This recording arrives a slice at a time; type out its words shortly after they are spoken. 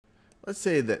let's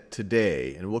say that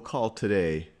today, and we'll call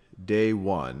today day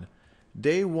one.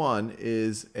 Day one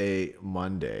is a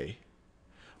Monday.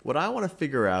 What I want to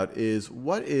figure out is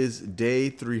what is day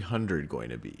 300 going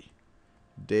to be?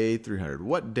 Day 300.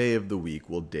 What day of the week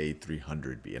will day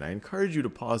 300 be? And I encourage you to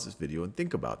pause this video and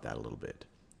think about that a little bit.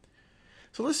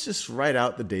 So let's just write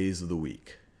out the days of the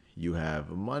week. You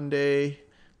have Monday,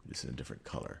 this in a different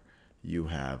color. You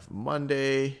have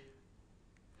Monday,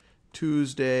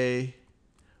 Tuesday,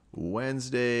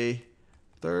 Wednesday,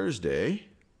 Thursday,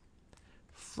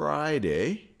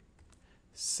 Friday,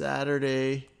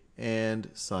 Saturday, and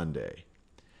Sunday.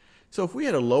 So if we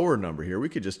had a lower number here, we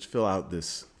could just fill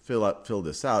this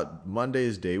out. Monday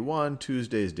is day 1,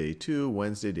 Tuesday is day 2,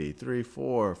 Wednesday day 3,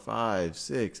 4, 5,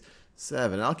 6,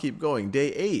 7. I'll keep going.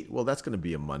 Day 8, well, that's going to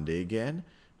be a Monday again.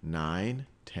 9,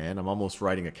 10. I'm almost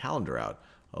writing a calendar out.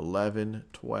 11,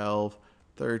 12,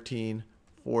 13,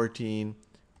 14,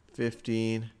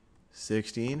 15,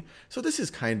 16. So this is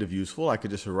kind of useful. I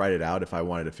could just write it out if I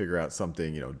wanted to figure out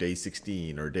something, day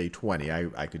 16 or day 20.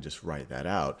 I could just write that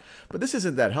out. But this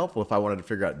isn't that helpful if I wanted to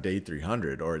figure out day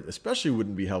 300, or especially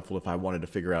wouldn't be helpful if I wanted to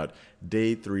figure out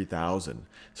day 3000.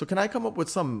 So can I come up with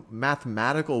some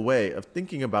mathematical way of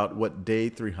thinking about what day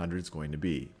 300 is going to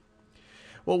be?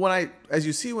 Well, as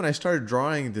you see, when I started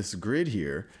drawing this grid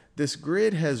here, this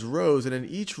grid has rows, and in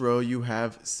each row you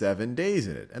have 7 days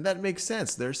in it. And that makes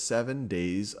sense. There's 7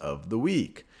 days of the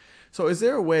week. So is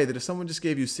there a way that if someone just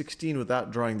gave you 16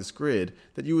 without drawing this grid,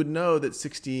 that you would know that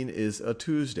 16 is a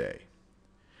Tuesday?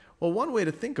 Well, one way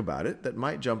to think about it that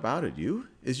might jump out at you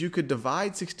is you could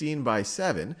divide 16 by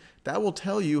 7. That will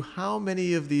tell you how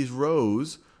many of these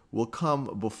rows will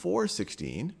come before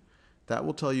 16. That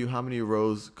will tell you how many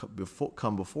rows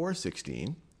come before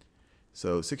 16.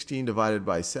 So 16 divided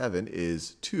by 7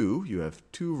 is 2. You have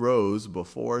 2 rows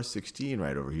before 16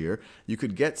 right over here. You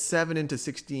could get 7 into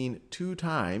 16 2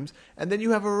 times, and then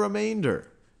you have a remainder.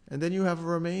 And then you have a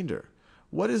remainder.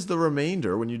 What is the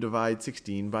remainder when you divide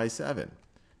 16 by 7?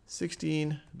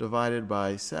 16 divided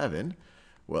by 7,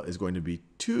 well, is going to be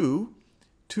 2.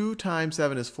 2 times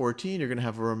 7 is 14. You're going to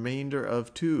have a remainder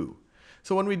of 2.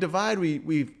 So when we divide,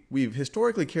 we've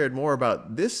historically cared more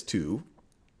about this 2.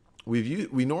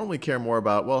 We normally care more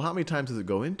about, well, how many times does it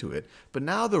go into it? But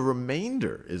now the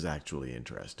remainder is actually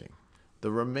interesting.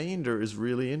 The remainder is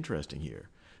really interesting here.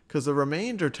 Because the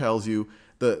remainder tells you,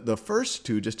 the first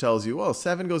 2 just tells you, well,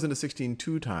 7 goes into 16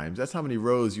 2 times. That's how many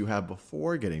rows you have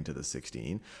before getting to the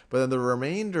 16. But then the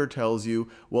remainder tells you,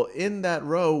 well, in that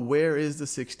row, where is the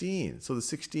 16? So the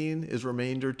 16 is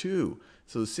remainder 2.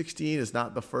 So the 16 is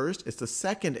not the first, it's the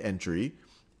second entry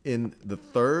in the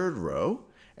third row.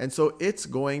 And so it's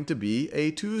going to be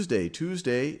a Tuesday.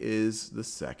 Tuesday is the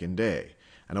second day.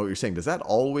 I know what you're saying. Does that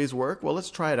always work? Well,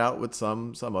 let's try it out with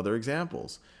some other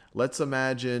examples. Let's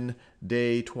imagine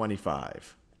day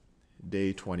 25.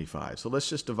 Day 25. So let's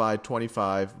just divide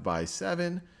 25 by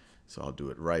 7. So I'll do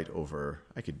it right over.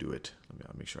 I could do it.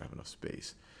 I'll make sure I have enough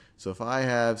space. So if I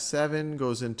have 7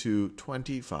 goes into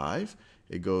 25,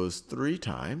 it goes 3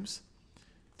 times.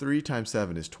 3 times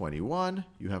 7 is 21.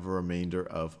 You have a remainder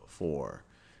of 4.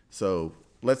 So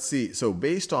let's see. So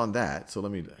based on that, so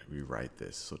let me rewrite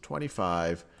this. So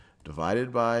 25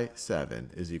 divided by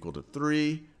 7 is equal to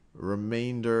 3,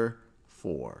 remainder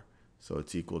 4. So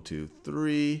it's equal to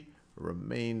 3,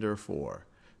 remainder 4.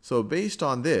 So based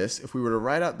on this, if we were to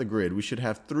write out the grid, we should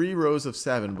have 3 rows of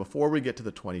 7 before we get to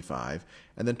the 25.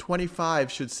 And then 25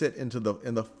 should sit in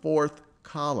the 4th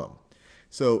column.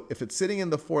 So if it's sitting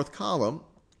in the 4th column,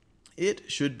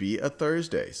 it should be a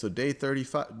Thursday. So day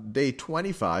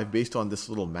 25, based on this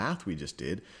little math we just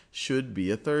did, should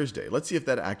be a Thursday. Let's see if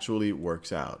that actually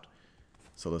works out.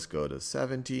 So let's go to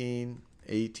 17,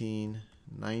 18,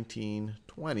 19,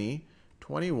 20,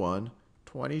 21,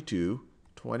 22,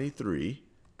 23,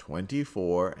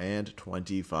 24, and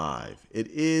 25. It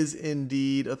is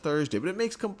indeed a Thursday, but it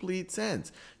makes complete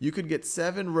sense. You could get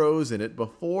 7 rows in it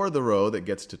before the row that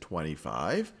gets to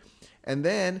 25. And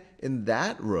then in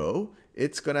that row,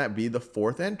 it's going to be the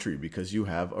 4th entry because you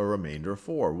have a remainder of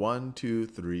 4. 1, 2,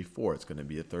 3, 4. It's going to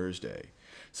be a Thursday.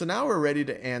 So now we're ready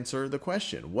to answer the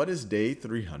question. What is day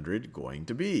 300 going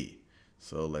to be?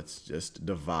 So let's just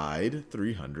divide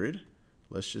 300.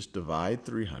 Let's just divide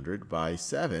 300 by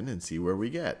 7 and see where we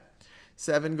get.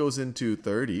 7 goes into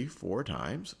 30 4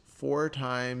 times. 4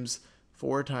 times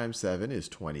 7 is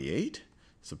 28.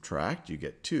 Subtract, you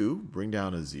get 2. Bring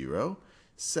down a 0.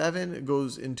 7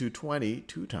 goes into 20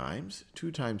 2 times. 2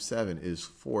 times 7 is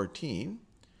 14.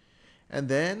 And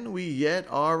then we get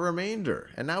our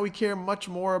remainder. And now we care much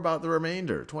more about the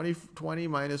remainder. 20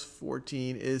 minus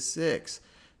 14 is 6.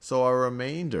 So our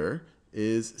remainder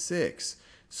is 6.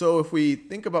 So if we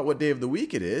think about what day of the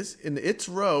week it is, in its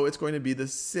row, it's going to be the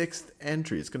 6th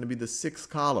entry. It's going to be the 6th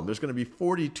column. There's going to be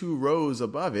 42 rows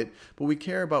above it, but we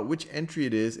care about which entry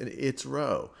it is in its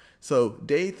row. So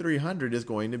day 300 is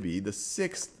going to be the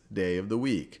 6th day of the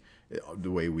week,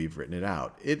 the way we've written it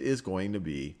out. It is going to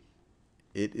be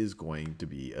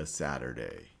a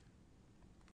Saturday.